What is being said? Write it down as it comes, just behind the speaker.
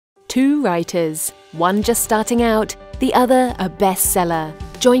two writers, one just starting out, the other a bestseller.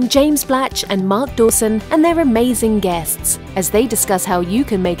 Join James Blatch and Mark Dawson and their amazing guests as they discuss how you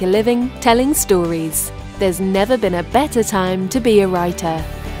can make a living telling stories. There's never been a better time to be a writer.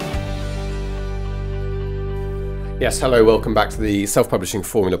 Yes, hello, welcome back to the Self-Publishing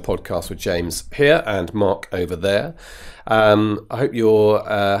Formula podcast with James here and Mark over there. I hope you're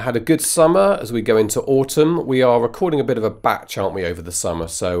had a good summer as we go into autumn. We are recording a bit of a batch, aren't we, over the summer,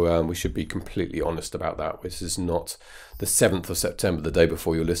 so we should be completely honest about that. This is not the 7th of September, the day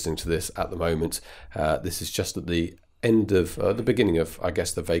before you're listening to this at the moment. This is just at the end of, the beginning of, I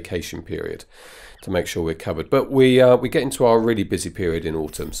guess, the vacation period, to make sure we're covered. But we get into our really busy period in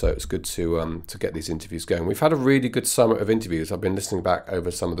autumn, so it's good to get these interviews going. We've had a really good summer of interviews. I've been listening back over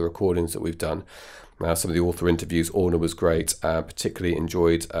some of the recordings that we've done. Some of the author interviews. Orna was great. Particularly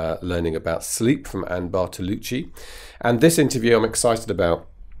enjoyed learning about sleep from Anne Bartolucci. And this interview I'm excited about.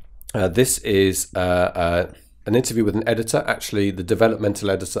 This is an interview with an editor, actually the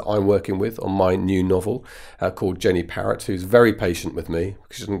developmental editor I'm working with on my new novel called Jenny Parrott, who's very patient with me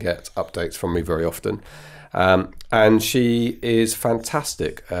because she doesn't get updates from me very often. And she is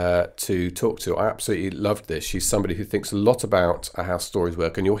fantastic to talk to. I absolutely loved this. She's somebody who thinks a lot about how stories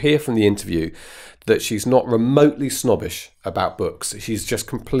work. And you'll hear from the interview that she's not remotely snobbish about books. She's just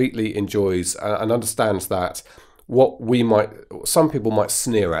completely enjoys and understands that some people might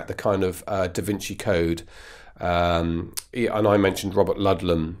sneer at, the kind of Da Vinci Code. And I mentioned Robert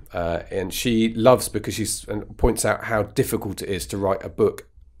Ludlum, and she loves because she points out how difficult it is to write a book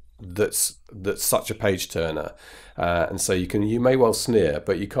that's such a page turner, and so you may well sneer,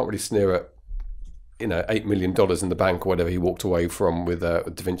 but you can't really sneer at $8 million in the bank or whatever he walked away from with Da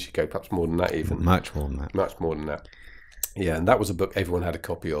Vinci Code, perhaps more than that, even much more than that. Yeah, and that was a book everyone had a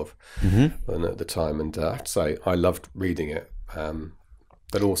copy of at the time, and I have to say I loved reading it,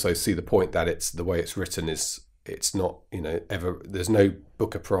 but also see the point that it's the way it's written is. It's not, ever. There's no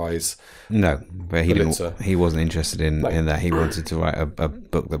Booker Prize. No, but he wasn't interested in that. He wanted to write a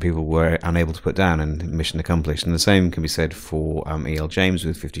book that people were unable to put down, and mission accomplished. And the same can be said for E.L. James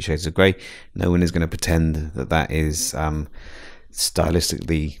with 50 Shades of Grey. No one is going to pretend that is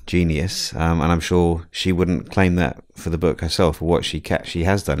stylistically genius, and I'm sure she wouldn't claim that for the book herself. But what she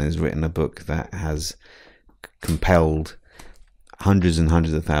has done is written a book that has compelled hundreds and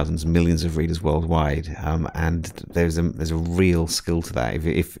hundreds of thousands, millions of readers worldwide, and there's a real skill to that.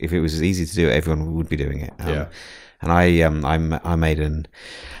 If it was as easy to do it, everyone would be doing it. And I made a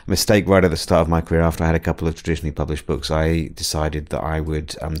mistake right at the start of my career. After I had a couple of traditionally published books, I decided that I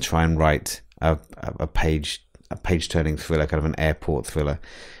would try and write a page turning thriller, kind of an airport thriller,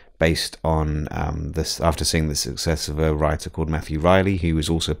 based on this. After seeing the success of a writer called Matthew Riley, who was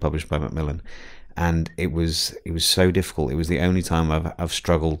also published by Macmillan. And it was so difficult. It was the only time I've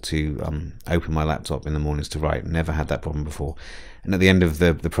struggled to open my laptop in the mornings to write. Never had that problem before. And at the end of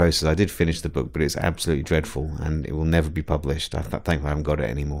the process, I did finish the book, but it's absolutely dreadful, and it will never be published. Thankfully, I haven't got it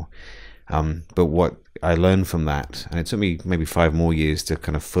anymore. But what I learned from that, and it took me maybe 5 more years to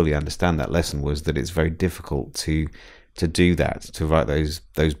kind of fully understand that lesson, was that it's very difficult to do that, to write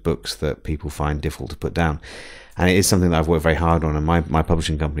those books that people find difficult to put down. And it is something that I've worked very hard on, and my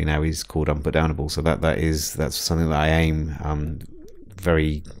publishing company now is called Unputdownable. So that's something that I aim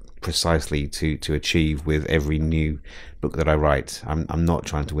very precisely to achieve with every new book that I write. I'm not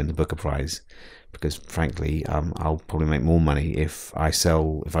trying to win the Booker Prize, because frankly, I'll probably make more money if I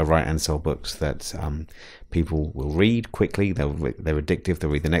write and sell books that people will read quickly. They're addictive. They'll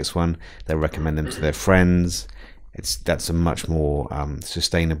read the next one. They'll recommend them to their friends. That's a much more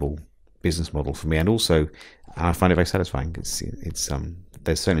sustainable business model for me, and also I find it very satisfying.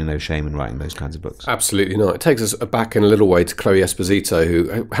 There's certainly no shame in writing those kinds of books. Absolutely not. It takes us back in a little way to Chloe Esposito,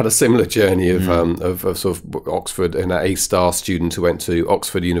 who had a similar journey of sort of Oxford, and an A-star student who went to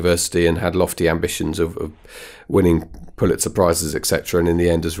Oxford University and had lofty ambitions of winning Pulitzer Prizes, etc., and in the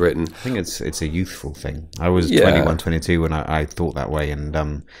end has written. I think it's a youthful thing. I was 21, 22 when I thought that way,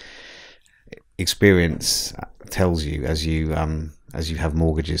 and experience tells you as you have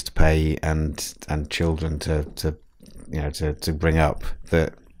mortgages to pay and children to bring up,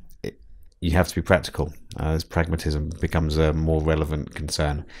 that you have to be practical, as pragmatism becomes a more relevant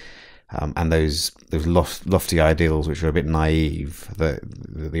concern, and those lofty ideals which are a bit naive, that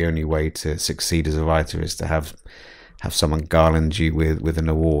the only way to succeed as a writer is to have someone garland you with an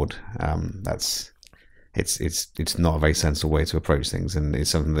award. It's not a very sensible way to approach things, and it's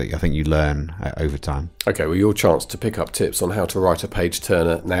something that I think you learn over time. Okay, well, your chance to pick up tips on how to write a page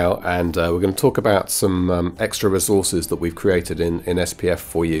turner now, and we're going to talk about some extra resources that we've created in SPF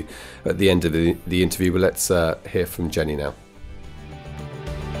for you at the end of the interview. But let's hear from Jenny now.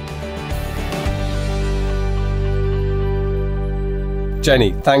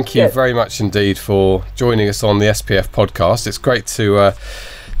 Jenny, thank you very much indeed for joining us on the SPF podcast. It's great to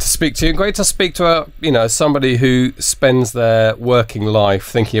speak to you. Great to speak to somebody who spends their working life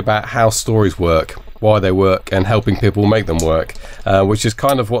thinking about how stories work, why they work, and helping people make them work, which is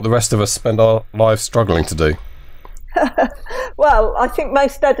kind of what the rest of us spend our lives struggling to do. Well, I think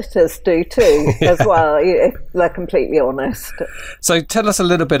most editors do too, as well, if they're completely honest. So tell us a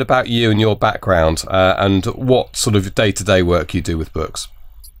little bit about you and your background, and what sort of day-to-day work you do with books.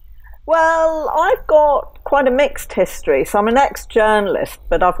 Well, I've got quite a mixed history. So I'm an ex-journalist,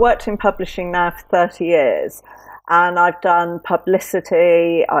 but I've worked in publishing now for 30 years. And I've done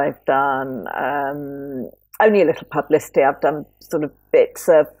publicity, I've done only a little publicity, I've done sort of bits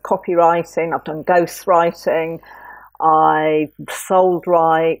of copywriting, I've done ghostwriting, I've sold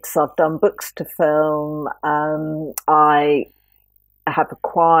rights, I've done books to film, I have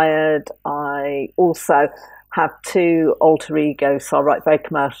acquired, I also have 2 alter egos, so I write very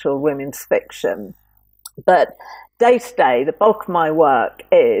commercial women's fiction. But day to day, the bulk of my work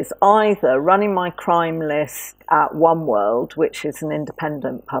is either running my crime list at One World, which is an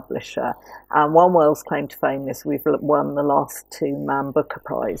independent publisher. And One World's claim to fame is we've won the last 2 Man Booker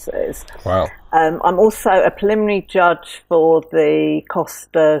Prizes. Wow. I'm also a preliminary judge for the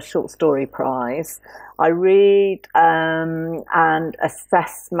Costa Short Story Prize. I read and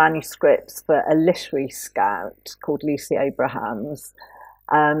assess manuscripts for a literary scout called Lucy Abrahams.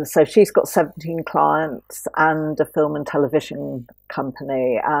 So she's got 17 clients and a film and television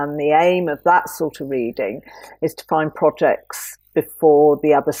company. And the aim of that sort of reading is to find projects before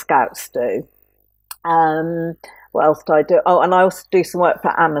the other scouts do. What else do I do? Oh, and I also do some work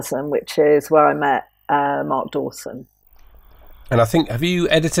for Amazon, which is where I met Mark Dawson. And I think, have you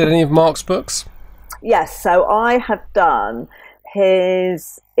edited any of Mark's books? Yes, so I have done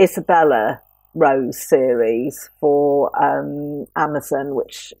his Isabella Rose series for Amazon,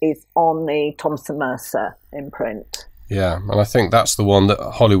 which is on the Thompson Mercer imprint. Yeah, and I think that's the one that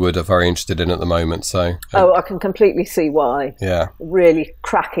Hollywood are very interested in at the moment. So I can completely see why. Yeah, really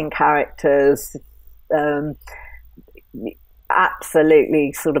cracking characters,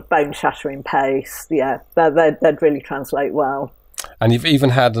 absolutely sort of bone-shattering pace. Yeah, they'd really translate well. And you've even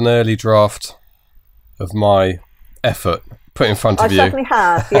had an early draft of my effort put in front of you. I certainly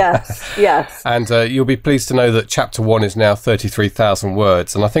have, yes, yes. And you'll be pleased to know that chapter 1 is now 33,000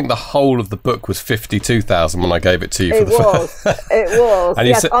 words, and I think the whole of the book was 52,000 when I gave it to you. It was. And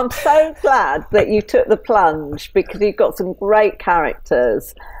yes, I'm so glad that you took the plunge, because you've got some great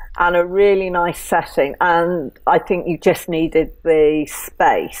characters and a really nice setting, and I think you just needed the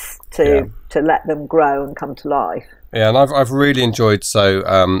space to let them grow and come to life. Yeah, and I've really enjoyed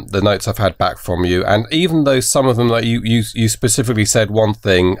the notes I've had back from you, and even though some of them, like you specifically said one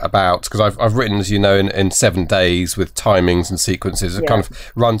thing about, because I've written, as you know, in 7 days with timings and sequences, it kind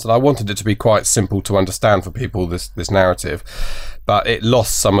of runs, and I wanted it to be quite simple to understand for people, this narrative, but it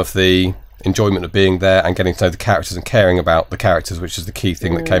lost some of the enjoyment of being there and getting to know the characters and caring about the characters, which is the key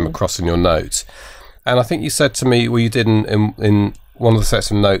thing that came across in your notes. And I think you said to me, well, you did in one of the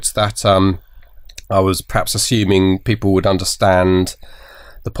sets of notes that I was perhaps assuming people would understand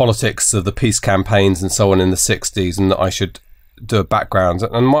the politics of the peace campaigns and so on in the 60s, and that I should do a background.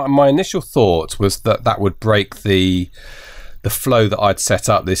 And my initial thought was that would break the flow that I'd set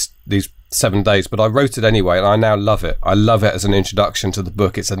up these 7 days, but I wrote it anyway, and I now love it. I love it as an introduction to the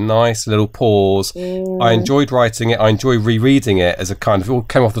book. It's a nice little pause. I enjoyed writing it. I enjoy rereading it as a kind of, it all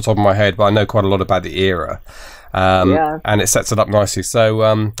came off the top of my head, but I know quite a lot about the era. And it sets it up nicely.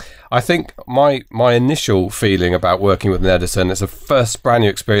 So I think my initial feeling about working with an editor, and it's a first brand new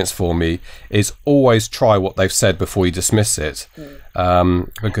experience for me, is always try what they've said before you dismiss it.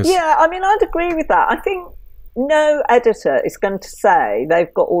 Because I mean, I'd agree with that. I think no editor is going to say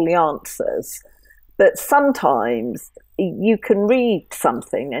they've got all the answers, but sometimes you can read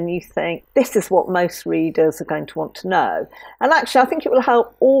something and you think, this is what most readers are going to want to know. And actually, I think it will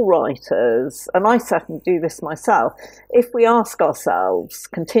help all writers, and I certainly do this myself, if we ask ourselves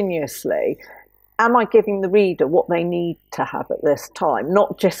continuously, am I giving the reader what they need to have at this time,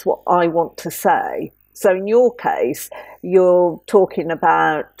 not just what I want to say? So in your case, you're talking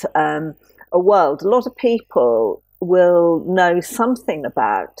about a world a lot of people will know something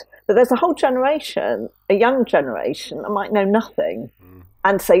about, but there's a whole generation, a young generation, that might know nothing.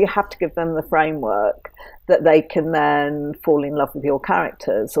 And so you have to give them the framework that they can then fall in love with your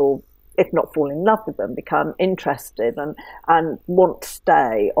characters, or if not fall in love with them, become interested and want to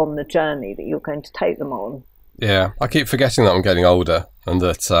stay on the journey that you're going to take them on. Yeah, I keep forgetting that I'm getting older and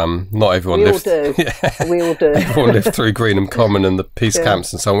that not everyone lived. We all do. Everyone lived through Greenham Common and the peace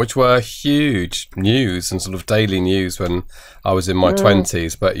camps and so on, which were huge news and sort of daily news when I was in my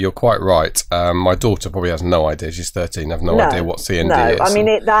 20s. But you're quite right. My daughter probably has no idea. She's 13. I have no idea what CND is. I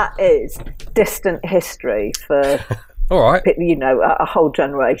mean, that is distant history for... All right. A whole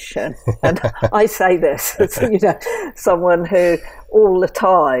generation. And I say this as, someone who all the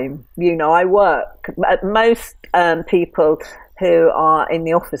time, I work at most people who are in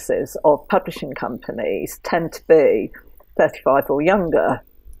the offices of publishing companies tend to be 35 or younger.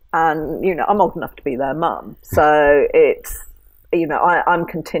 And, I'm old enough to be their mum. So it's, I'm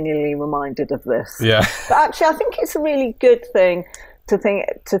continually reminded of this. Yeah. But actually, I think it's a really good thing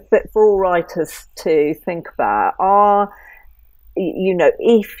for all writers to think about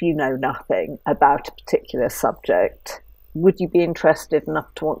if you know nothing about a particular subject, would you be interested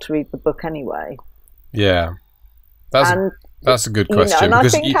enough to want to read the book anyway? Yeah, that's a good question. And I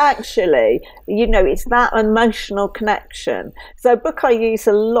think actually, it's that emotional connection. So a book I use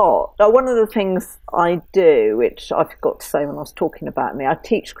a lot. One of the things I do, which I forgot to say when I was talking about me, I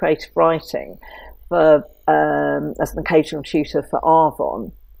teach creative writing as an occasional tutor for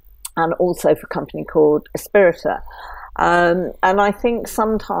Arvon and also for a company called Espirita. And I think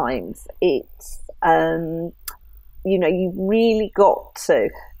sometimes it's, you've really got to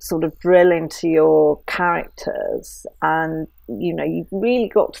sort of drill into your characters and, you've really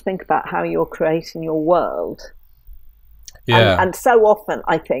got to think about how you're creating your world. Yeah. And so often,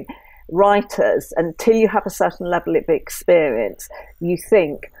 I think, writers, until you have a certain level of experience, you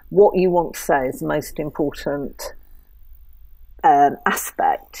think what you want to say is the most important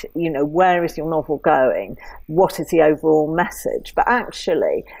aspect. Where is your novel going? What is the overall message? But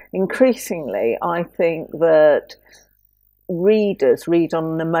actually, increasingly, I think that readers read on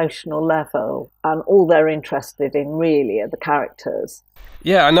an emotional level and all they're interested in really are the characters.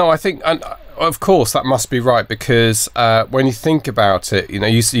 Yeah, I know. I think, and of course, that must be right because when you think about it,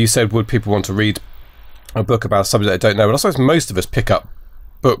 you said, would people want to read a book about a subject they don't know? And I suppose most of us pick up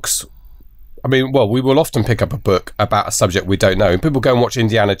books. I mean, well, we will often pick up a book about a subject we don't know. And people go and watch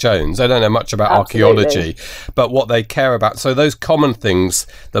Indiana Jones. They don't know much about archaeology, but what they care about. So those common things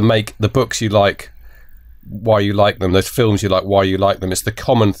that make the books you like, why you like them, those films you like, why you like them, it's the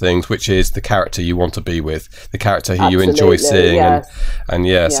common things, which is the character you want to be with, the character who you enjoy seeing. Yes. And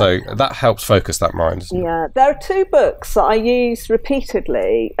so that helps focus that mind. Yeah, there are two books that I use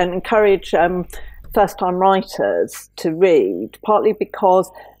repeatedly and encourage first-time writers to read, partly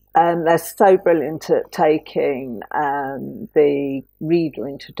because they're so brilliant at taking the reader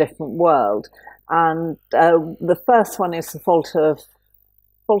into a different world. And the first one is The Fault of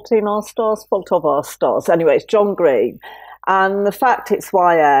Our Stars. Anyway, it's John Green. And the fact it's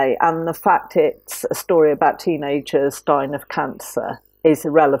YA and the fact it's a story about teenagers dying of cancer is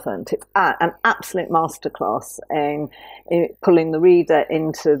irrelevant. It's an absolute masterclass in pulling the reader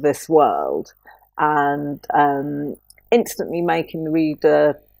into this world and instantly making the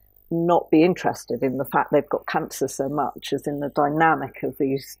reader not be interested in the fact they've got cancer so much as in the dynamic of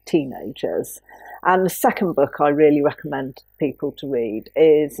these teenagers. And the second book I really recommend people to read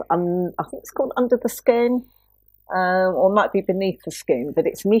is, I think it's called Under the Skin, or it might be Beneath the Skin, but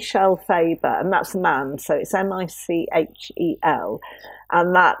it's Michel Faber, and that's a man, so it's Michel,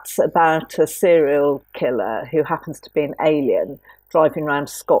 and that's about a serial killer who happens to be an alien driving around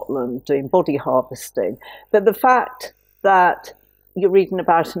Scotland doing body harvesting. But the fact that you're reading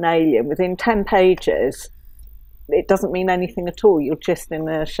about an alien within 10 pages, it doesn't mean anything at all. You're just in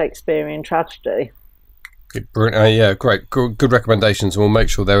a Shakespearean tragedy. Yeah, great. Good recommendations. And we'll make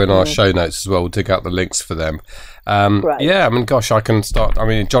sure they're in our show notes as well. We'll dig out the links for them. Yeah, I mean, gosh, I can start. I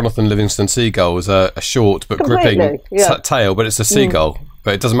mean, Jonathan Livingston Seagull was a short but gripping tale, but it's a seagull.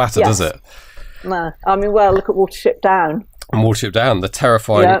 But it doesn't matter, does it? No. I mean, well, look at Watership Down. And Watership Down, the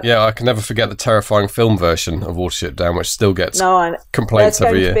terrifying, I can never forget the terrifying film version of Watership Down, which still gets complaints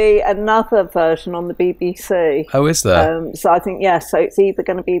every year. There's going to be another version on the BBC. Oh, is there? So I think, so it's either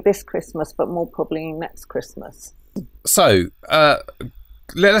going to be this Christmas, but more probably next Christmas. So,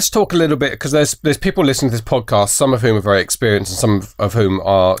 let's talk a little bit, because there's people listening to this podcast, some of whom are very experienced and some of whom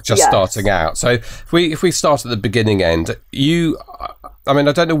are just starting out. So if we start at the beginning end, I mean,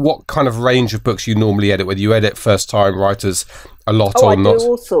 I don't know what kind of range of books you normally edit, whether you edit first-time writers a lot or not. I do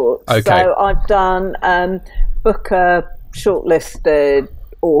all sorts. Okay. So I've done Booker shortlisted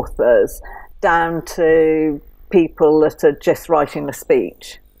authors down to people that are just writing a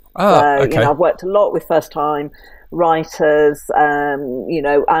speech. Okay. I've worked a lot with first-time writers,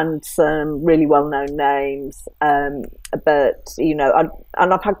 and some really well-known names. But,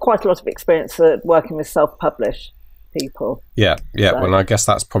 and I've had quite a lot of experience working with self-published people. Yeah. Well, I guess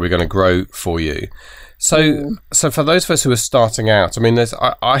that's probably going to grow for you. So for those of us who are starting out, I mean,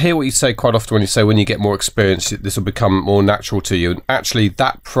 I hear what you say quite often when you say when you get more experience, this will become more natural to you. And actually,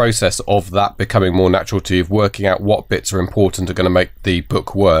 that process of that becoming more natural to you, of working out what bits are important are going to make the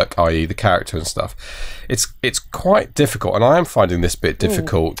book work, i.e. the character and stuff, it's quite difficult. And I am finding this bit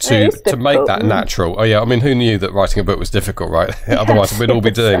difficult to make that natural. Oh, yeah. I mean, who knew that writing a book was difficult, right? Otherwise, we'd all be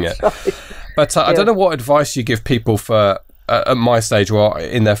doing it. Right. But I don't know what advice you give people for at my stage or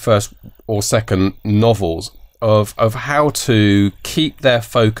in their first or second novels of how to keep their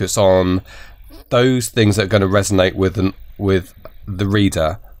focus on those things that are going to resonate with the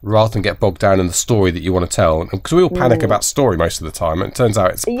reader rather than get bogged down in the story that you want to tell. Because we all panic about story most of the time, and it turns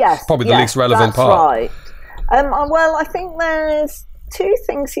out it's probably the least relevant part. Right. Well, I think there's two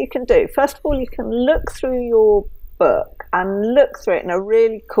things you can do. First of all, you can look through your book and look through it in a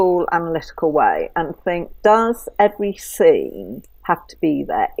really cool analytical way and think, does every scene have to be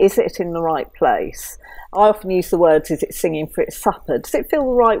there? Is it in the right place? I often use the words, is it singing for its supper? Does it feel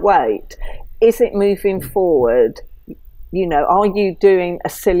the right weight? Is it moving forward? Are you doing a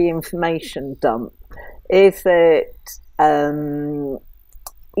silly information dump? Is it,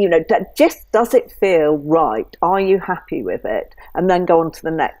 just does it feel right? Are you happy with it? And then go on to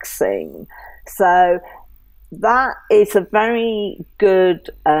the next scene. So that is a very good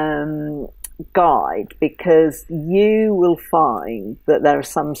guide, because you will find that there are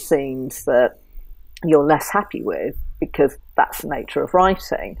some scenes that you're less happy with, because that's the nature of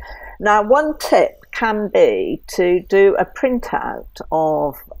writing. Now, one tip can be to do a printout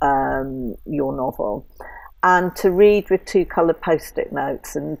of your novel and to read with 2 coloured post-it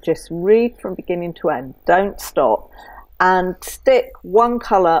notes and just read from beginning to end. Don't stop, and stick one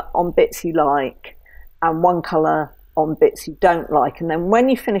colour on bits you like and one colour on bits you don't like. And then when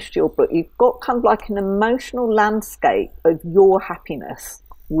you finished your book, you've got kind of like an emotional landscape of your happiness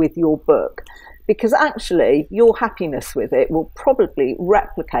with your book, because actually your happiness with it will probably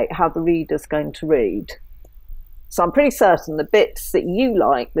replicate how the reader's going to read. So I'm pretty certain the bits that you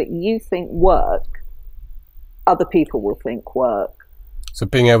like, that you think work, other people will think work. So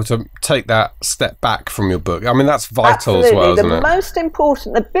being able to take that step back from your book, I mean, that's vital. Absolutely. As well, isn't it? The most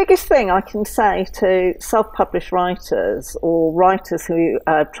important, the biggest thing I can say to self-published writers or writers who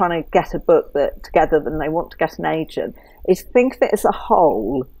are trying to get a book together and they want to get an agent is think of it as a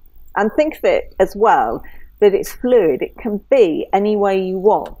whole, and think of it as well that it's fluid. It can be any way you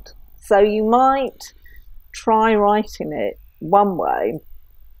want. So you might try writing it one way.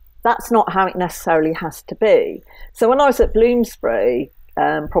 That's not how it necessarily has to be. So when I was at Bloomsbury,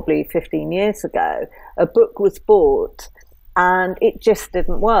 probably 15 years ago, a book was bought and it just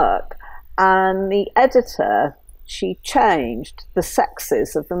didn't work. And the editor, she changed the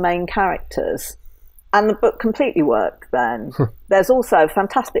sexes of the main characters. And the book completely worked then. There's also a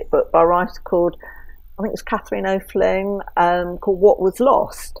fantastic book by a writer called, I think it's Catherine O'Flynn, called What Was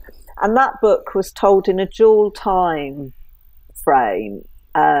Lost. And that book was told in a dual time frame.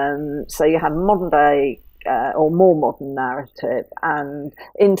 So you have modern day or more modern narrative and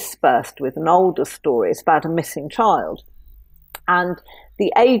interspersed with an older story. It's about a missing child. And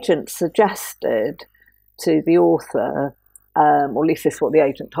the agent suggested to the author, or at least this is what the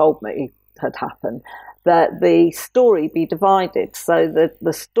agent told me had happened, that the story be divided so that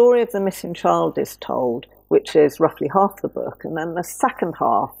the story of the missing child is told, which is roughly half the book, and then the second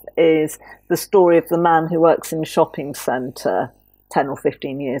half is the story of the man who works in a shopping centre 10 or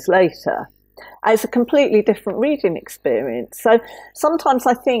 15 years later. It's a completely different reading experience. So sometimes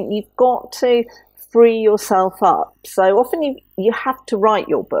I think you've got to free yourself up. So often you have to write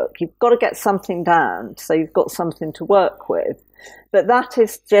your book. You've got to get something down so you've got something to work with. But that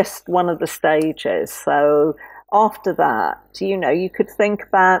is just one of the stages. So after that, you could think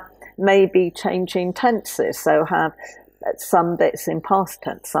about maybe changing tenses. So have some bits in past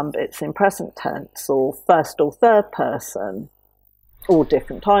tense, some bits in present tense, or first or third person, or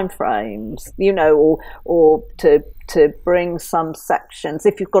different time frames, or to bring some sections.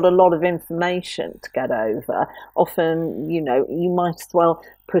 If you've got a lot of information to get over, often, you might as well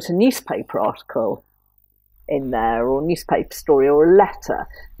put a newspaper article in there, or a newspaper story, or a letter,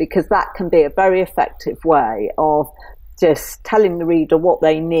 because that can be a very effective way of just telling the reader what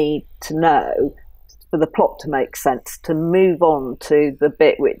they need to know for the plot to make sense, to move on to the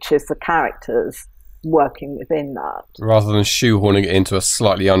bit which is the characters working within that, rather than shoehorning it into a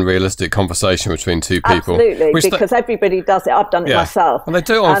slightly unrealistic conversation between two people. Absolutely, because everybody does it. I've done it myself, and they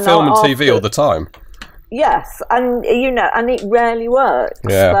do it on film and TV all the time. Yes, and and it rarely works.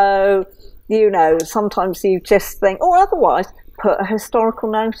 Yeah. So, sometimes you just think, or otherwise, put a historical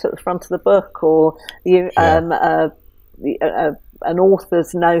note at the front of the book, or an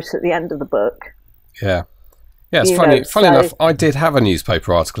author's note at the end of the book. Yeah. Yeah, it's funny enough, I did have a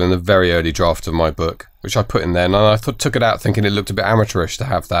newspaper article in the very early draft of my book, which I put in there, and I took it out thinking it looked a bit amateurish to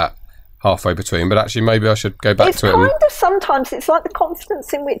have that halfway between, but actually maybe I should go back to it. It's kind of sometimes, it's like the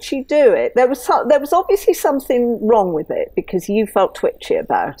confidence in which you do it. There was obviously something wrong with it because you felt twitchy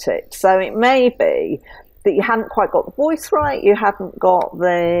about it. So it may be that you hadn't quite got the voice right, you hadn't got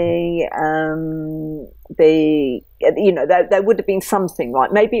there would have been something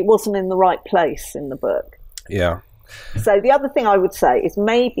right. Maybe it wasn't in the right place in the book. Yeah. So the other thing I would say is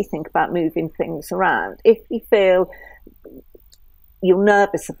maybe think about moving things around. If you feel you're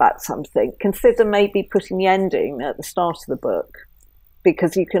nervous about something, consider maybe putting the ending at the start of the book,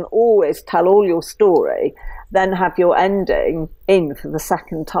 because you can always tell all your story, then have your ending in for the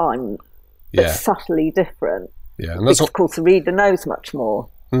second time, but subtly different. Yeah, and that's of course the reader knows much more.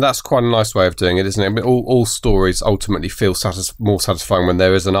 And that's quite a nice way of doing it, isn't it? I mean, all stories ultimately feel more satisfying when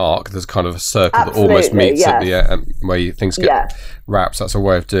there is an arc. There's kind of a circle that almost meets at the end, where things get wrapped. That's a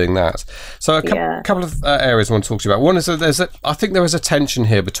way of doing that. So a couple of areas I want to talk to you about. One is that I think there is a tension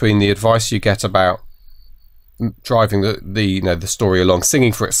here between the advice you get about driving the story along.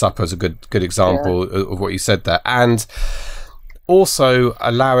 Singing for its supper is a good example of what you said there, and also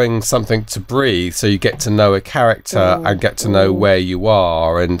allowing something to breathe, so you get to know a character and get to know where you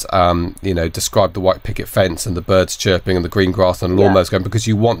are, and describe the white picket fence and the birds chirping and the green grass and lawnmowers going, because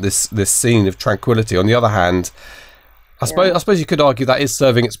you want this scene of tranquility. On the other hand, I suppose you could argue that is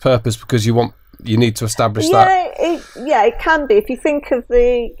serving its purpose, because you need to establish that. It can be. If you think of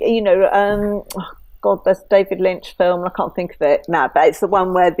the there's a David Lynch film, I can't think of it now, but it's the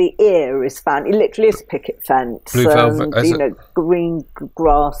one where the ear is found. It literally is a picket fence. Blue Velvet, green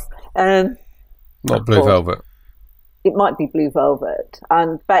grass. Not Blue Velvet. It might be Blue Velvet.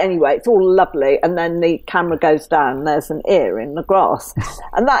 But anyway, it's all lovely, and then the camera goes down and there's an ear in the grass.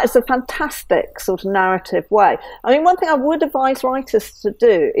 And that is a fantastic sort of narrative way. I mean, one thing I would advise writers to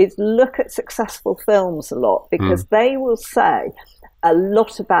do is look at successful films a lot, because they will say a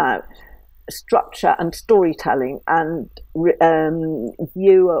lot about structure and storytelling, and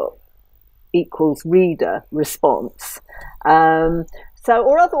viewer equals reader response. Or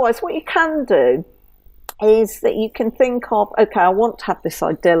otherwise, what you can do is that you can think of, okay, I want to have this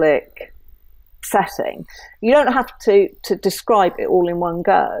idyllic setting. You don't have to describe it all in one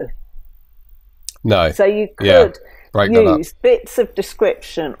go. No. So you could use bits of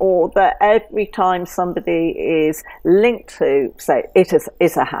description, or that every time somebody is linked to, say, it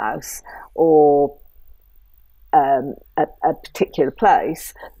is a house, or a particular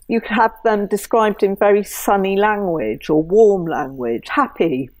place, you could have them described in very sunny language or warm language,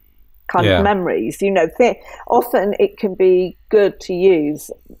 happy kind of memories. Often it can be good to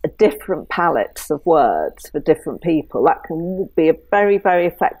use different palettes of words for different people. That can be a very, very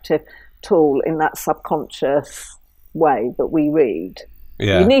effective tool in that subconscious way that we read.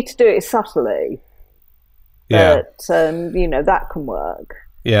 Yeah. You need to do it subtly, but that can work.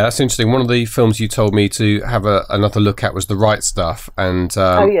 Yeah, that's interesting. One of the films you told me to have another look at was The Right Stuff, and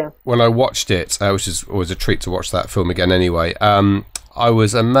when I watched it, which is always a treat to watch that film again anyway, I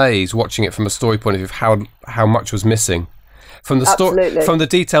was amazed watching it from a story point of view of how much was missing. From the story, from the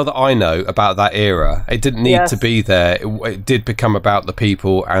detail that I know about that era, it didn't need to be there. It did become about the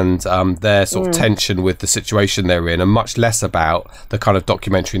people and their sort of tension with the situation they're in, and much less about the kind of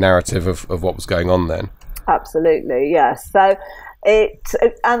documentary narrative of what was going on then. Absolutely, yes. So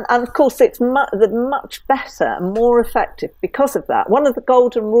and of course it's much better and more effective because of that. One of the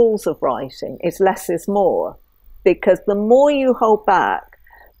golden rules of writing is less is more, because the more you hold back,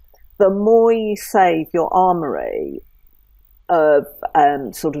 the more you save your armoury of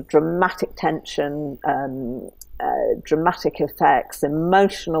sort of dramatic tension, dramatic effects,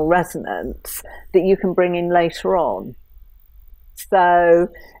 emotional resonance that you can bring in later on. So,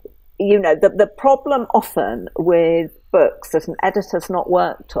 the problem often with books that an editor's not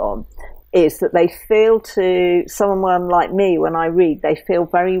worked on is that they feel, to someone like me when I read, they feel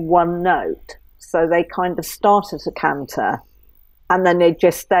very one note. So they kind of start at a canter and then they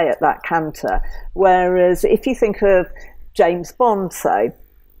just stay at that canter. Whereas if you think of James Bond, say,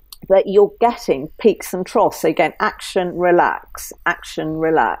 that you're getting peaks and troughs. So again, action, relax.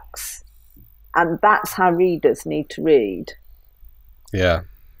 And that's how readers need to read. Yeah.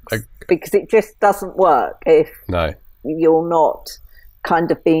 Because it just doesn't work if you're not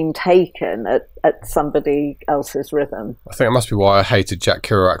kind of being taken at somebody else's rhythm. I think it must be why I hated Jack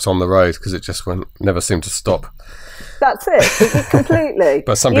Kerouac's On the Road, because it just never seemed to stop. That's it, completely.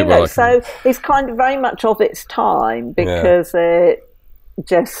 But some people like so it's kind of very much of its time, because it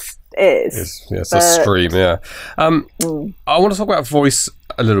just is. It's a stream, yeah. I want to talk about voice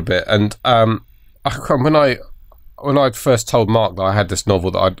a little bit, and when I first told Mark that I had this novel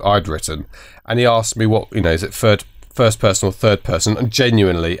that I'd written, and he asked me what, is it first person or third person, and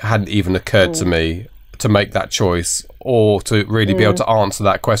genuinely it hadn't even occurred to me to make that choice or to really be able to answer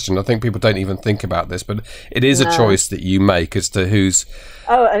that question. I think people don't even think about this, but it is a choice that you make as to who's...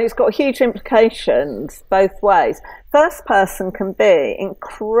 Oh, and it's got huge implications both ways. First person can be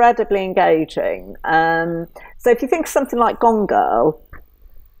incredibly engaging. So if you think of something like Gone Girl,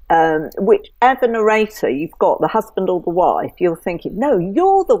 whichever narrator you've got, the husband or the wife, you're thinking, no,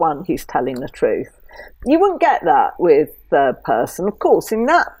 you're the one who's telling the truth. You wouldn't get that with third person. Of course, in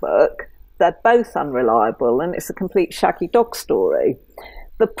that book, they're both unreliable and it's a complete shaggy dog story.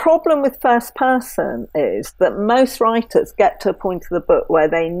 The problem with first person is that most writers get to a point of the book where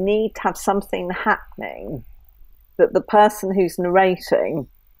they need to have something happening that the person who's narrating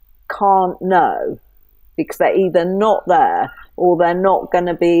can't know, because they're either not there or they're not going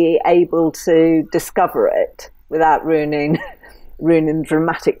to be able to discover it without ruining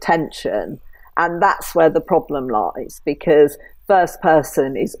dramatic tension. And that's where the problem lies, because first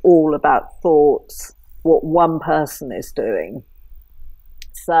person is all about thoughts, what one person is doing.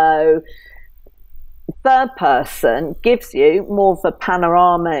 So third person gives you more of a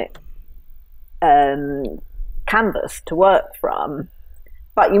panoramic canvas to work from,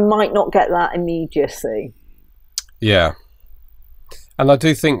 but you might not get that immediacy. Yeah. And I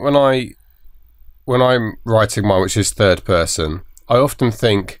do think when I'm writing mine, which is third person, I often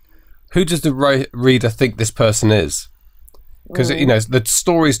think, who does the reader think this person is? Because the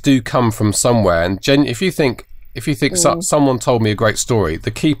stories do come from somewhere, and if you think someone told me a great story,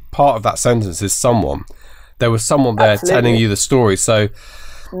 the key part of that sentence is someone. There was someone there telling you the story. So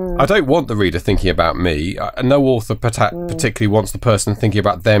I don't want the reader thinking about me. No author particularly wants the person thinking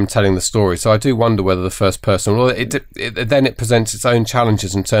about them telling the story. So I do wonder whether the first person, then it presents its own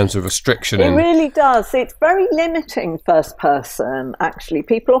challenges in terms of restriction. It really does. It's very limiting, first person, actually.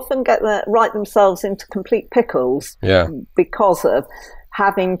 People often write themselves into complete pickles because of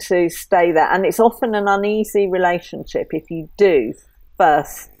having to stay there. And it's often an uneasy relationship if you do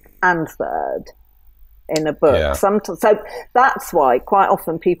first and third in a book. Yeah. So that's why quite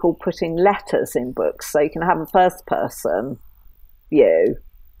often people put in letters in books, so you can have a first person view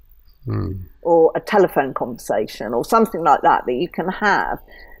or a telephone conversation or something like that you can have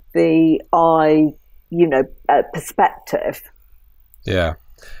the perspective. Yeah.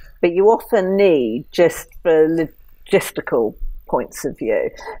 But you often need just for logistical points of view.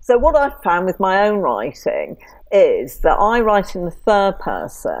 So what I've found with my own writing is that I write in the third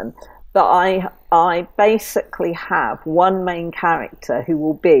person, that I basically have one main character who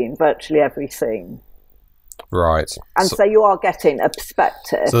will be in virtually every scene. Right. And so you are getting a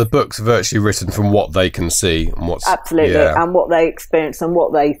perspective. So the book's virtually written from what they can see and what's... Absolutely, and what they experience and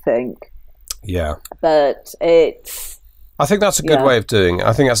what they think. Yeah. But it's... I think that's a good way of doing it.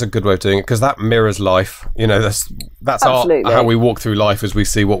 I think that's a good way of doing it, because that mirrors life. That's how we walk through life, as we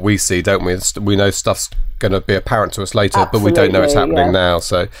see what we see, don't we? We know stuff's going to be apparent to us later, but we don't know it's happening now.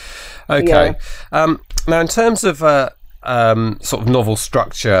 So, okay. Yeah. Now, in terms of sort of novel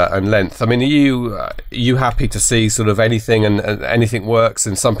structure and length, I mean, are you happy to see sort of anything and anything works?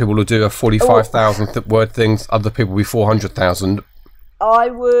 And some people will do a 45,000 word thing, other people will be 400,000. I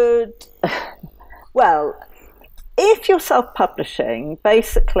would... Well... If you're self-publishing,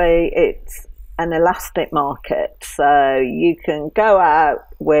 basically it's an elastic market. So you can go out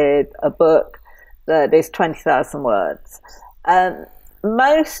with a book that is 20,000 words.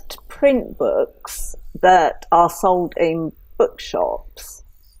 Most print books that are sold in bookshops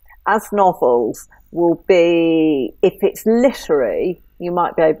as novels will be, if it's literary, you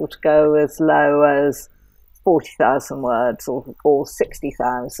might be able to go as low as 40,000 words or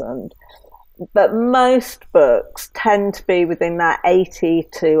 60,000. But most books tend to be within that 80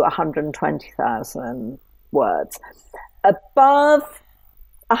 to 120,000 words. Above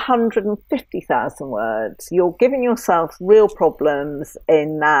 150,000 words, you're giving yourself real problems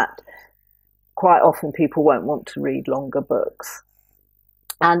in that quite often people won't want to read longer books.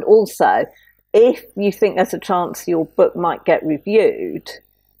 And also, if you think there's a chance your book might get reviewed,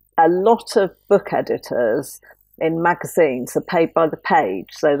 a lot of book editors in magazines are paid by the page,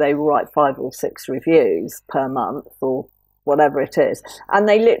 so they will write 5 or 6 reviews per month or whatever it is, and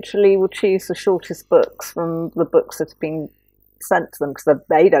they literally will choose the shortest books from the books that have been sent to them because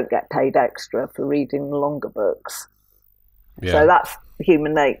they don't get paid extra for reading longer books. Yeah. So that's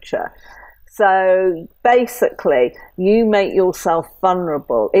human nature. So basically, you make yourself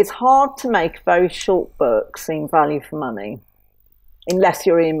vulnerable. It's hard to make a very short book seem value for money, unless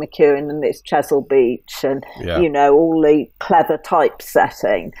you're Ian McEwan and it's Chesil Beach and, you know, all the clever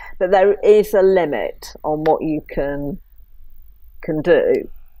typesetting. But there is a limit on what you can do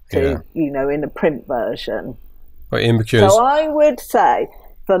to, you know, in a print version. Well, Ian McEwan's... So I would say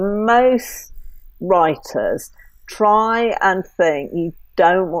for most writers, try and think you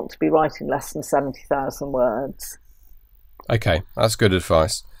don't want to be writing less than 70,000 words. Okay, that's good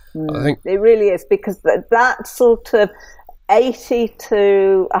advice. I think it really is, because that sort of 80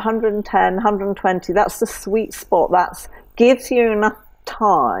 to 110, 120, that's the sweet spot. That gives you enough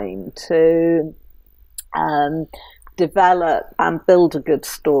time to develop and build a good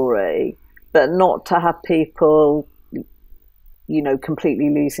story, but not to have people, you know, completely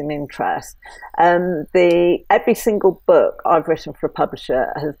losing interest. Every single book I've written for a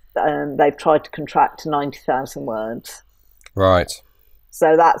publisher has they've tried to contract to 90,000 words. Right.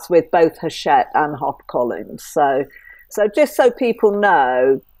 So that's with both Hachette and HarperCollins. So just so people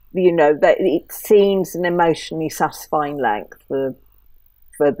know, you know, that it seems an emotionally satisfying length for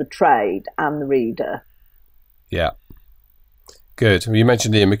the trade and the reader. Yeah. Good. You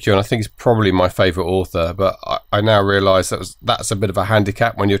mentioned Ian McEwan. I think he's probably my favourite author, but I now realise that's a bit of a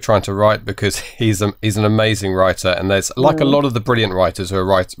handicap when you're trying to write, because he's an amazing writer, and there's like a lot of the brilliant writers who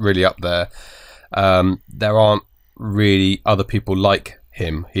are really up there. There aren't really other people like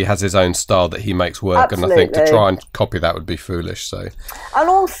him. He has his own style that he makes work. Absolutely. And I think to try and copy that would be foolish. So, and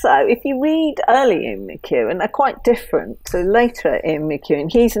also, if you read early Ian McEwan, they're quite different to later Ian McEwan.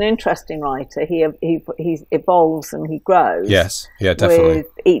 He's an interesting writer. He evolves and he grows. Yes, yeah, definitely. With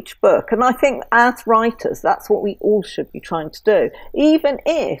each book, and I think as writers, that's what we all should be trying to do. Even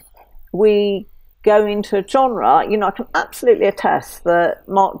if we go into a genre, you know, I can absolutely attest that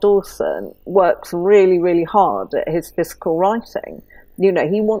Mark Dawson works really, really hard at his physical writing. You know,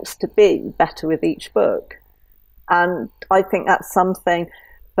 he wants to be better with each book. And I think that's something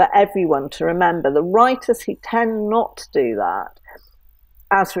for everyone to remember. The writers who tend not to do that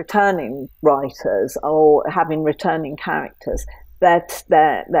as returning writers or having returning characters,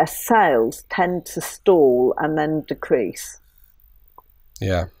 their sales tend to stall and then decrease.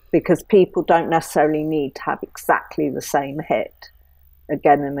 Yeah. Because people don't necessarily need to have exactly the same hit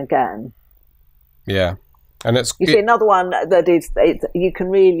again and again. Yeah. And you see, another one that you can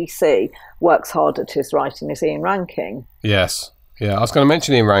really see works hard at his writing is Ian Rankin. Yes. Yeah, I was going to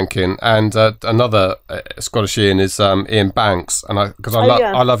mention Ian Rankin, and another Scottish Ian is Ian Banks, and because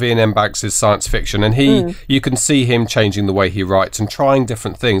I love Ian M. Banks' science fiction, and you can see him changing the way he writes and trying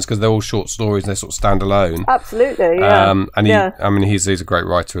different things, because they're all short stories and they sort of stand alone. Absolutely, yeah. And he's a great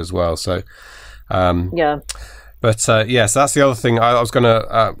writer as well. So, yeah. But yes, that's the other thing. I was going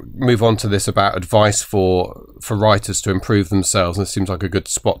to move on to this about advice for writers to improve themselves, and it seems like a good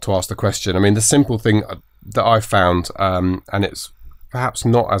spot to ask the question. I mean, the simple thing that I found, and it's perhaps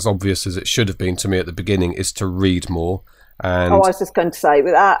not as obvious as it should have been to me at the beginning, is to read more. And I was just going to say,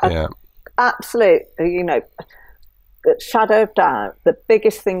 without absolute, you know, shadow of doubt, the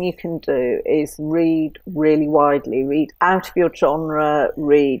biggest thing you can do is read really widely. Read out of your genre.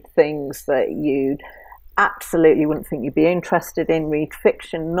 Read things that you absolutely wouldn't think you'd be interested in. Read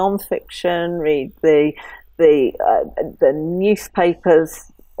fiction, non-fiction. Read the newspapers.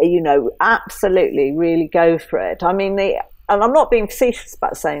 You know, absolutely, really go for it. I mean, and I'm not being facetious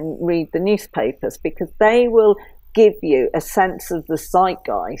about saying read the newspapers, because they will give you a sense of the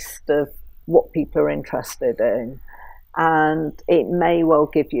zeitgeist of what people are interested in, and it may well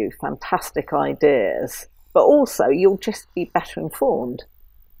give you fantastic ideas, but also you'll just be better informed.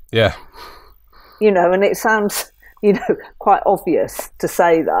 Yeah. You know, and it sounds, you know, quite obvious to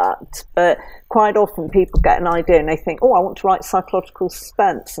say that, but quite often people get an idea and they think, oh, I want to write psychological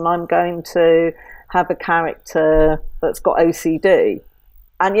suspense and I'm going to have a character that's got OCD.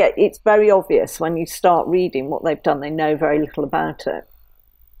 And yet it's very obvious when you start reading what they've done, they know very little about it.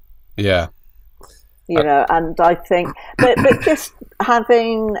 Yeah. You know, and I think, but just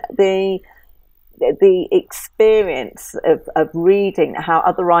having the experience of reading how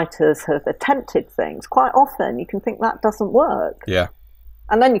other writers have attempted things, quite often you can think that doesn't work. Yeah.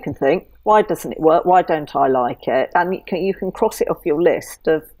 And then you can think, why doesn't it work? Why don't I like it? And you can cross it off your list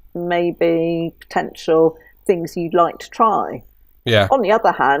of maybe potential things you'd like to try. Yeah. On the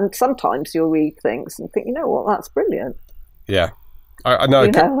other hand, sometimes you'll read things and think, you know what, that's brilliant. Yeah. I know,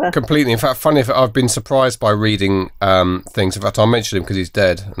 completely. In fact, funny, I've been surprised by reading things. In fact, I'll mention him because he's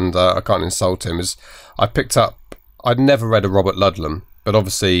dead and I can't insult him. I picked up I'd never read a Robert Ludlum, but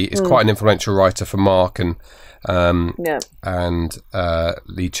obviously he's quite an influential writer for Mark and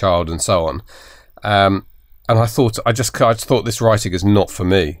Lee Child and so on. And I thought, I just thought this writing is not for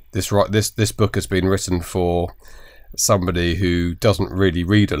me. This book has been written for somebody who doesn't really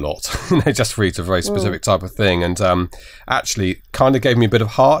read a lot. They just reads a very specific type of thing, and actually kind of gave me a bit of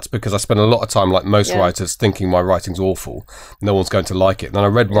heart, because I spent a lot of time, like most writers, thinking my writing's awful, no one's going to like it. And then I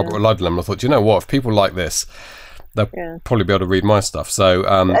read Robert Ludlum and I thought, you know what, if people like this, they'll probably be able to read my stuff. So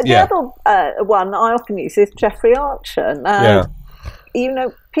the other one I often use is Jeffrey Archer. You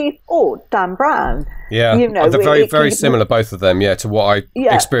know, or Dan Brown. Yeah, you know, they're very similar, both of them. Yeah, to what I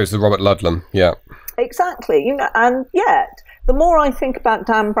experienced with Robert Ludlum. Yeah. Exactly, you know, and yet the more I think about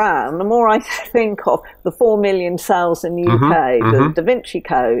Dan Brown, the more I think of the 4 million sales in the UK the Da Vinci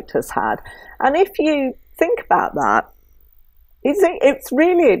Code has had. And if you think about that, it's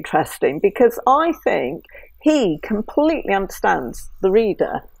really interesting, because I think he completely understands the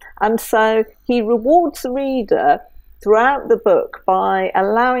reader. And so he rewards the reader throughout the book by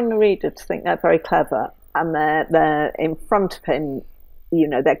allowing the reader to think they're very clever, and they're in front of him. You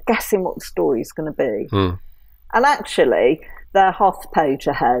know, they're guessing what the story's going to be. And actually, they're half a page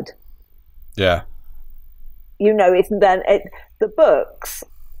ahead. Yeah. You know, the books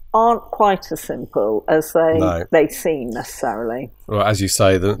aren't quite as simple as they seem necessarily. Well, as you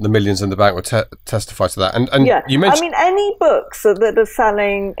say, the millions in the bank will testify to that. And you mentioned... I mean, any books that are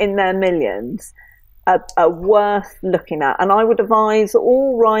selling in their millions are worth looking at. And I would advise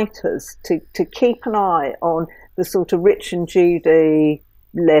all writers to keep an eye on the sort of Rich and Judy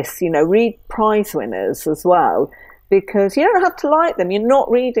list, you know, read prize winners as well, because you don't have to like them. You're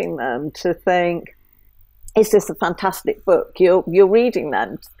not reading them to think, is this a fantastic book? You're reading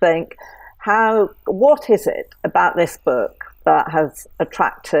them to think, what is it about this book that has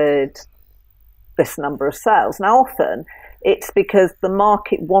attracted this number of sales? Now, often it's because the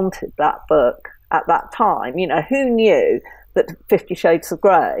market wanted that book at that time. You know, who knew that 50 Shades of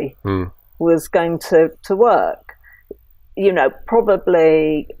Grey was going to work? You know,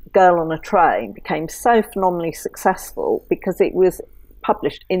 probably Girl on a Train became so phenomenally successful because it was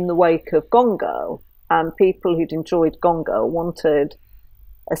published in the wake of Gone Girl, and people who'd enjoyed Gone Girl wanted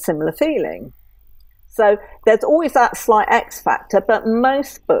a similar feeling. So there's always that slight X factor, but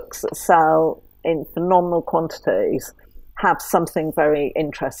most books that sell in phenomenal quantities have something very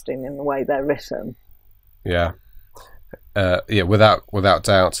interesting in the way they're written. Yeah. Without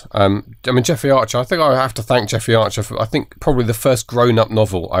doubt. I mean, Jeffrey Archer, I think I have to thank Jeffrey Archer for, I think probably the first grown-up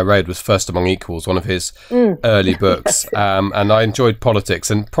novel I read was First Among Equals, one of his early books. And I enjoyed politics,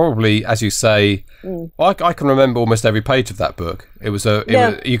 and probably, as you say, I can remember almost every page of that book. It was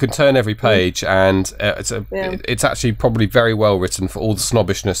you can turn every page, and it's actually probably very well written for all the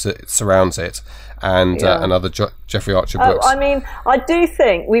snobbishness that surrounds it, and other Jeffrey Archer books. I mean, I do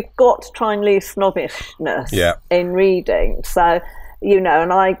think we've got to try and lose snobbishness in reading. So, you know,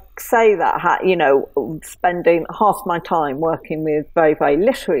 and I say that, you know, spending half my time working with very, very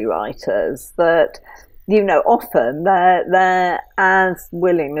literary writers, that, you know, often they're as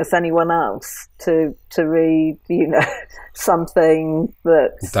willing as anyone else to read, you know, something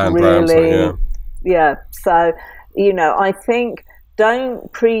that's Dan really, Brown, So, you know, I think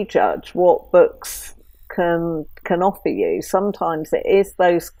don't prejudge what books can offer you. Sometimes it is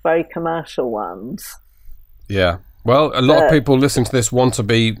those very commercial ones. Yeah. Well, a lot of people listening to this want to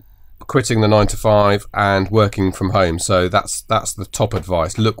be quitting the 9-to-5 and working from home. So that's the top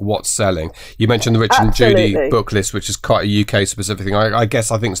advice. Look what's selling. You mentioned the Rich and Judy book list, which is quite a UK specific thing. I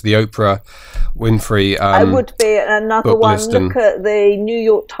guess I think it's the Oprah Winfrey it would be another one. Look at the New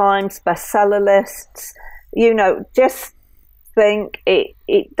York Times bestseller lists. You know, just think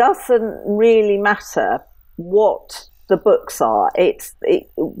it doesn't really matter what the books are.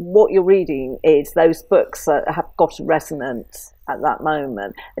 What you're reading is those books that have got a resonance at that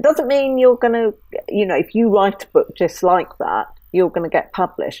moment. It doesn't mean you're going to, you know, if you write a book just like that, you're going to get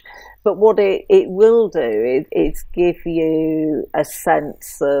published. But what it will do is give you a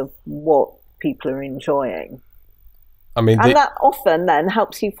sense of what people are enjoying. I mean, and that often then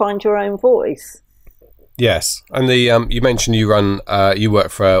helps you find your own voice. Yes, and you mentioned you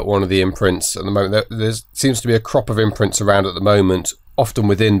work for one of the imprints at the moment. There seems to be a crop of imprints around at the moment, often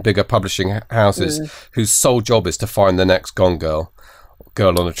within bigger publishing houses, whose sole job is to find the next Gone Girl,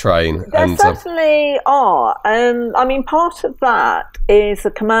 Girl on a Train. There certainly are. I mean, part of that is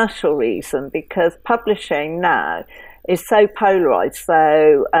a commercial reason, because publishing now is so polarised.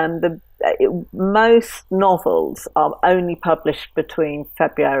 So most novels are only published between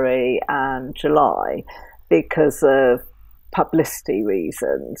February and July because of publicity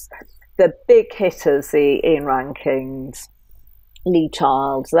reasons. the big hitters, the Ian Rankings, Lee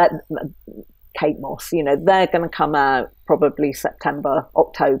Childs, Kate Moss, they're going to come out probably September,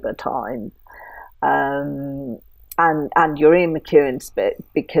 October time. And your Ian McEwan's bit,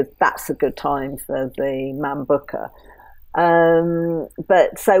 because that's a good time for the Man Booker.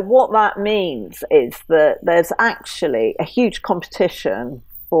 But so what that means is that there's actually a huge competition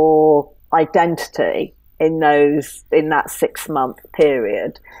for identity in that 6-month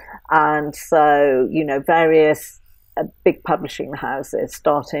period. And so, various big publishing houses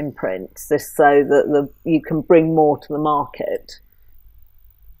start imprints just so that you can bring more to the market.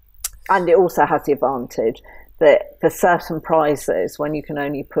 And it also has the advantage that for certain prizes, when you can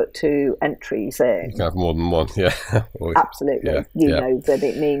only put 2 entries in, you can have more than one. Yeah, absolutely. Yeah, you know that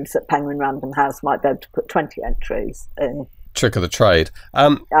it means that Penguin Random House might be able to put 20 entries in. Trick of the trade.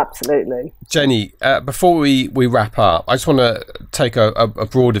 Absolutely. Jenny, before we wrap up, I just want to take a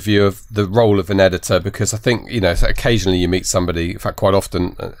broader view of the role of an editor, because I think, occasionally you meet somebody, in fact quite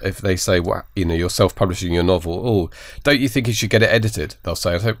often, if they say, well, you're self-publishing your novel, oh, don't you think you should get it edited? They'll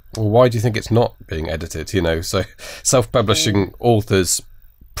say, well, why do you think it's not being edited? So self-publishing authors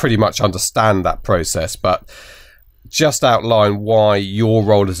pretty much understand that process, but just outline why your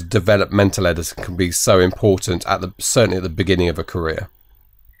role as a developmental editor can be so important certainly at the beginning of a career.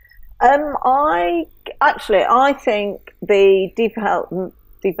 I think the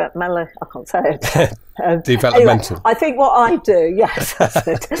developmental, I can't say it. Developmental. Anyway, I think what I do, yes, that's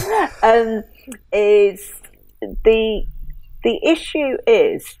it, is the issue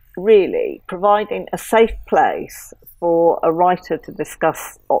is really providing a safe place for a writer to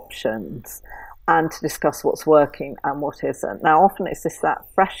discuss options and to discuss what's working and what isn't. Now, often it's just that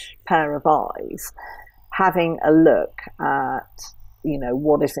fresh pair of eyes having a look at,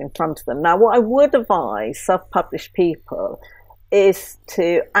 what is in front of them. Now, what I would advise self-published people is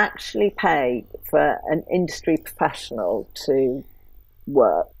to actually pay for an industry professional to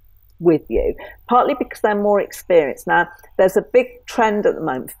work with you, partly because they're more experienced. Now, there's a big trend at the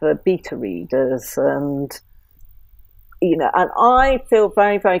moment for beta readers and I feel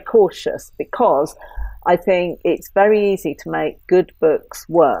very, very cautious because I think it's very easy to make good books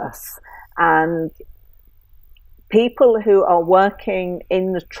worse. And people who are working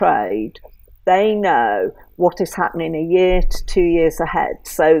in the trade, they know what is happening a year to 2 years ahead.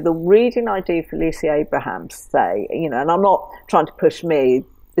 So the reading I do for Lucy Abrahams, say, and I'm not trying to push me,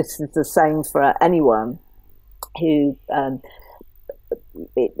 this is the same for anyone who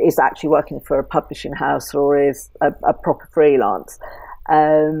is actually working for a publishing house or is a proper freelance,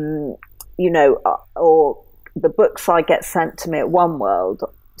 or the books I get sent to me at One World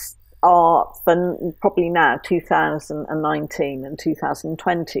are for probably now 2019 and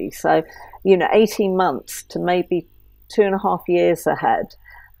 2020. So, 18 months to maybe 2.5 years ahead.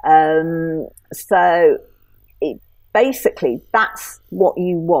 So basically that's what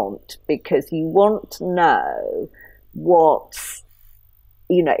you want, because you want to know what's,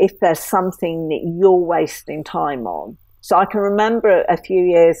 if there's something that you're wasting time on. So I can remember a few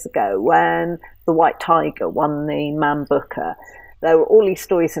years ago when The White Tiger won the Man Booker, there were all these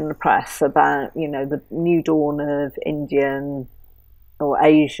stories in the press about, the new dawn of Indian or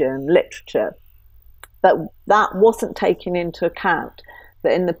Asian literature. But that wasn't taken into account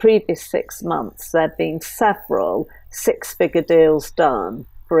that in the previous 6 months, there'd been several 6-figure deals done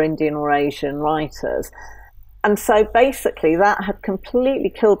for Indian or Asian writers. And so basically that had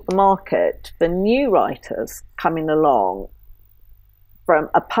completely killed the market for new writers coming along from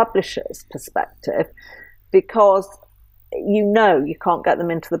a publisher's perspective, because you can't get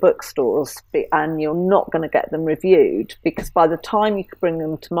them into the bookstores and you're not going to get them reviewed, because by the time you bring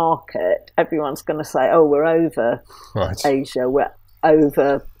them to market, everyone's going to say, oh, we're over Asia, we're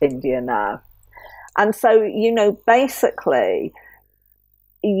over India now. And so, basically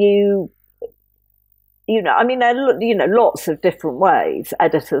there are, lots of different ways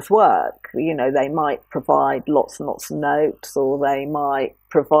editors work. They might provide lots and lots of notes, or they might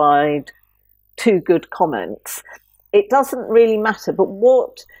provide 2 good comments. It doesn't really matter. But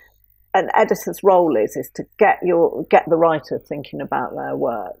what an editor's role is to get the writer thinking about their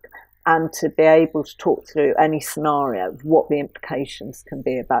work and to be able to talk through any scenario, what the implications can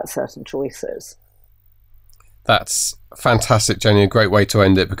be about certain choices. That's fantastic, Jenny. A great way to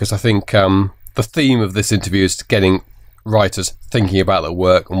end it, because I think the theme of this interview is getting writers thinking about their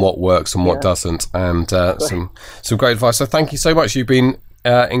work and what works and what doesn't, and some great advice. So thank you so much. You've been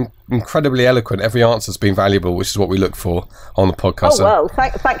incredibly eloquent. Every answer's been valuable, which is what we look for on the podcast. Oh, well,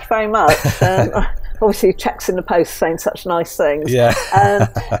 thank you very much. obviously checks in the post saying such nice things. Yeah.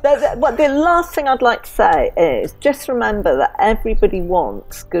 The last thing I'd like to say is just remember that everybody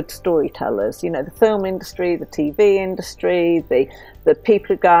wants good storytellers. You know, the film industry, the TV industry, the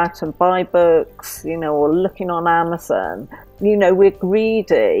people who go out and buy books, you know, or looking on Amazon. You know, we're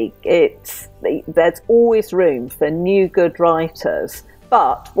greedy. There's always room for new good writers.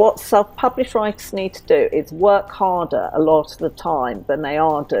 But what self-published writers need to do is work harder a lot of the time than they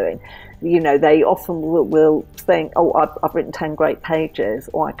are doing. You know, they often will think, oh, I've written 10 great pages,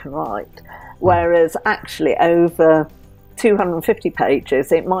 or I can write. Whereas actually over 250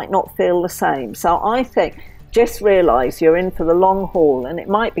 pages, it might not feel the same. So I think just realise you're in for the long haul, and it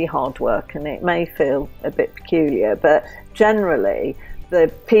might be hard work and it may feel a bit peculiar, but generally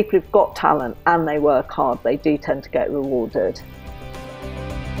the people who've got talent and they work hard, they do tend to get rewarded.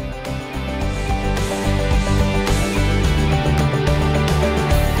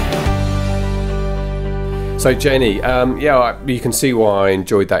 So Jenny, you can see why I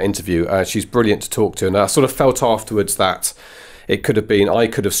enjoyed that interview. She's brilliant to talk to, and I sort of felt afterwards that I could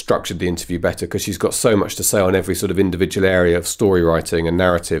have structured the interview better, because she's got so much to say on every sort of individual area of story writing and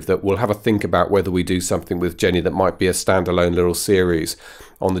narrative that we'll have a think about whether we do something with Jenny that might be a standalone little series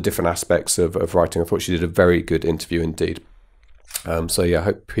on the different aspects of writing. I thought she did a very good interview indeed. I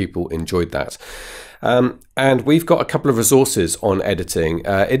hope people enjoyed that. And we've got a couple of resources on editing.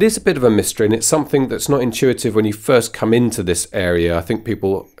 It is a bit of a mystery, and it's something that's not intuitive when you first come into this area. I think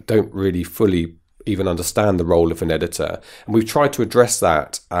people don't really fully even understand the role of an editor. And we've tried to address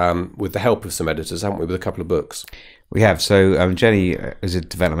that with the help of some editors, haven't we, with a couple of books? We have. So Jenny is a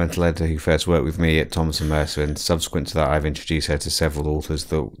developmental editor who first worked with me at Thomas & Mercer, and subsequent to that I've introduced her to several authors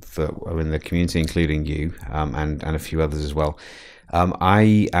that are in the community, including you and a few others as well.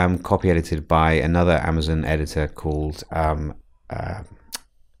 I am copy edited by another Amazon editor called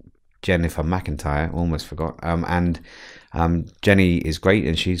Jennifer McIntyre, almost forgot. Jenny is great,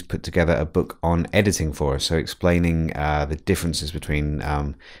 and she's put together a book on editing for us, so explaining the differences between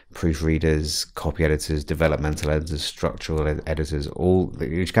proofreaders, copy editors, developmental editors, structural editors,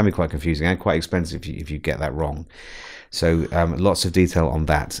 which can be quite confusing and quite expensive if you get that wrong. So lots of detail on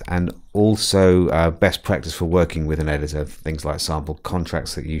that, and also best practice for working with an editor, things like sample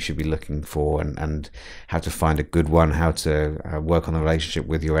contracts that you should be looking for, and how to find a good one, how to work on the relationship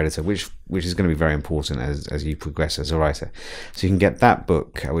with your editor, which is going to be very important as you progress as a writer. So you can get that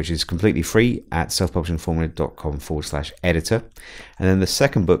book, which is completely free, at selfpublishingformula.com/editor. And then the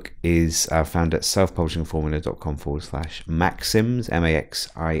second book is found at selfpublishingformula.com/maxims,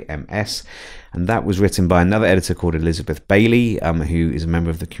 MAXIMS. And that was written by another editor called Elizabeth Bailey, who is a member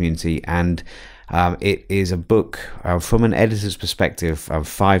of the community. And it is a book from an editor's perspective,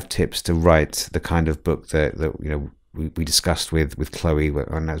 5 tips to write the kind of book that we discussed with Chloe,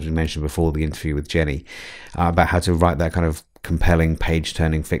 and as we mentioned before, the interview with Jenny, about how to write that kind of compelling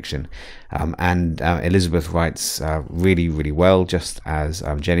page-turning fiction. And Elizabeth writes really, really well, just as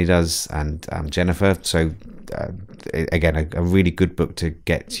Jenny does, and Jennifer. So again, a really good book to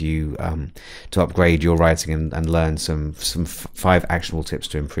get you to upgrade your writing and learn some 5 actionable tips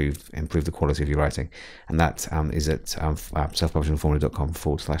to improve the quality of your writing. And that is at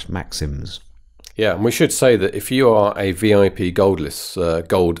selfpublishingformula.com/maxims. Yeah, and we should say that if you are a VIP gold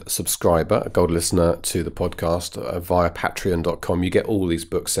subscriber, a gold listener to the podcast via patreon.com, you get all these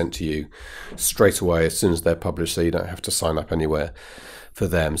books sent to you straight away as soon as they're published, so you don't have to sign up anywhere for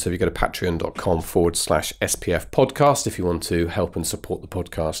them. So if you go to patreon.com/SPF podcast if you want to help and support the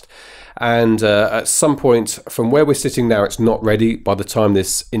podcast. And at some point from where we're sitting now, it's not ready. By the time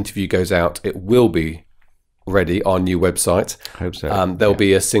this interview goes out, it will be ready, our new website. I hope so. There'll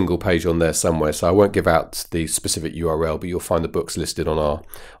be a single page on there somewhere, so I won't give out the specific URL, but you'll find the books listed on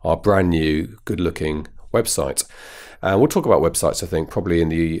our brand new, good-looking website. We'll talk about websites, I think, probably in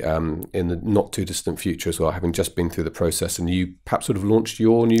the not too distant future as well, having just been through the process. And you perhaps would have launched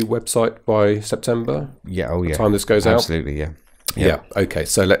your new website by September. Yeah. By the time this goes out. Absolutely. Yeah. Yeah. Okay.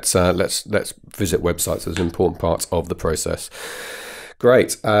 So let's visit websites as an important part of the process.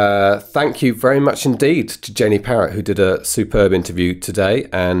 Great. Thank you very much indeed to Jenny Parrott, who did a superb interview today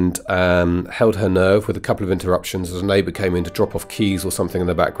and held her nerve with a couple of interruptions as a neighbour came in to drop off keys or something in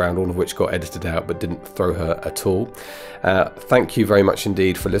the background, all of which got edited out but didn't throw her at all. Thank you very much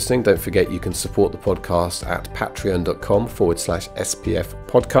indeed for listening. Don't forget you can support the podcast at patreon.com/SPF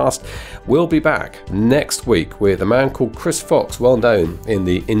podcast. We'll be back next week with a man called Chris Fox, well known in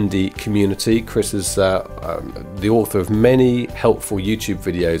the indie community. Chris is the author of many helpful YouTube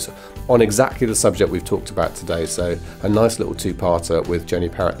videos on exactly the subject we've talked about today. So a nice little 2-parter with Jenny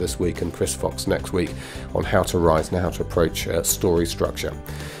Parrott this week and Chris Fox next week on how to write and how to approach story structure.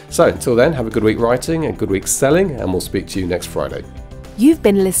 So until then, have a good week writing, a good week selling, and we'll speak to you next Friday. You've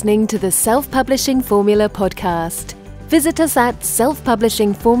been listening to the Self-Publishing Formula podcast. Visit us at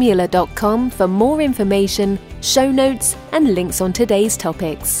selfpublishingformula.com for more information, show notes, and links on today's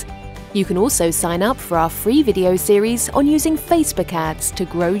topics. You can also sign up for our free video series on using Facebook ads to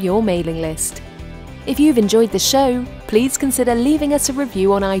grow your mailing list. If you've enjoyed the show, please consider leaving us a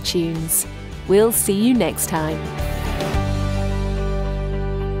review on iTunes. We'll see you next time.